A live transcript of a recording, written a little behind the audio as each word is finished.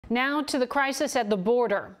Now to the crisis at the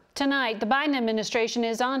border. Tonight, the Biden administration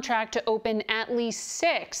is on track to open at least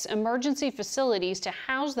 6 emergency facilities to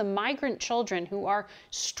house the migrant children who are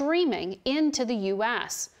streaming into the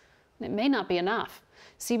U.S. It may not be enough.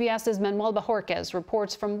 CBS's Manuel Bojorquez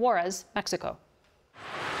reports from Juarez, Mexico.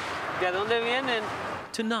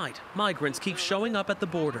 Tonight, migrants keep showing up at the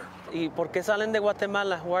border. ¿Y por qué salen de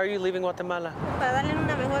Guatemala? Why are you leaving Guatemala? Para darle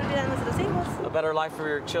una mejor vida a nuestros hijos. A better life for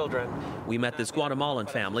your children. We met this Guatemalan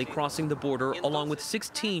family crossing the border along with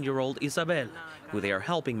 16-year-old Isabel, who they are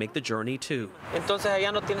helping make the journey too. Entonces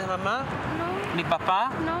allá no tienes mamá? No. Ni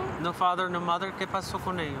papá? No. No father, no mother? ¿Qué pasó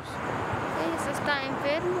con ellos? Ellos están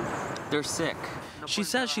enfermos. They're sick. She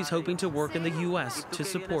says she's hoping to work in the U.S. to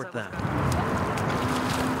support them.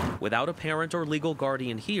 Without a parent or legal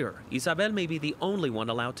guardian here, Isabel may be the only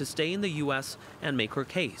one allowed to stay in the U.S. and make her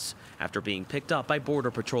case after being picked up by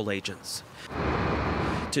Border Patrol agents.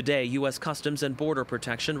 Today, U.S. Customs and Border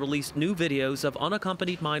Protection released new videos of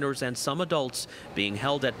unaccompanied minors and some adults being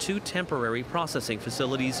held at 2 temporary processing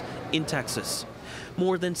facilities in Texas.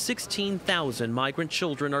 More than 16,000 migrant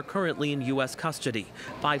children are currently in U.S. custody,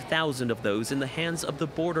 5,000 of those in the hands of the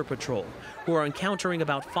Border Patrol, who are encountering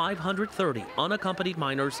about 530 unaccompanied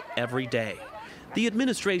minors every day. The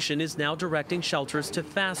administration is now directing shelters to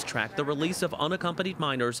fast-track the release of unaccompanied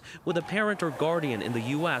minors with a parent or guardian in the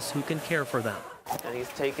U.S. who can care for them. And he's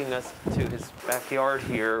taking us to his backyard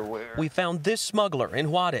here where... We found this smuggler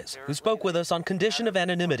in Juarez who spoke with us on condition of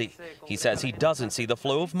anonymity. He says he doesn't see the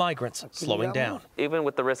flow of migrants slowing down. Even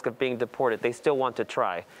with the risk of being deported, they still want to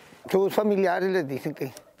try.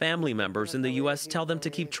 Family members in the U.S. tell them to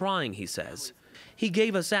keep trying, he says. He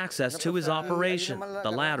gave us access to his operation,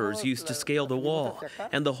 the ladders used to scale the wall,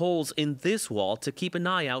 and the holes in this wall to keep an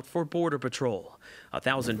eye out for Border Patrol.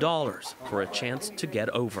 $1,000 for a chance to get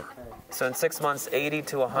over. So in 6 months, 80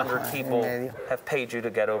 to 100 people have paid you to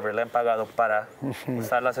get over. Le han pagado para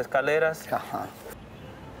usar las escaleras.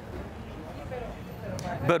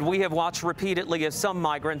 But we have watched repeatedly as some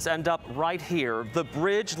migrants end up right here, the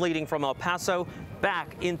bridge leading from El Paso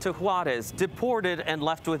back into Juarez, deported and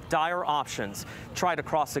left with dire options. Try to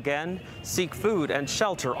cross again, seek food and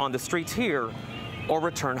shelter on the streets here, or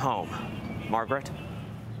return home. Margaret?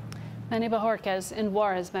 Manuel Bojorquez in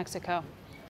Juarez, Mexico.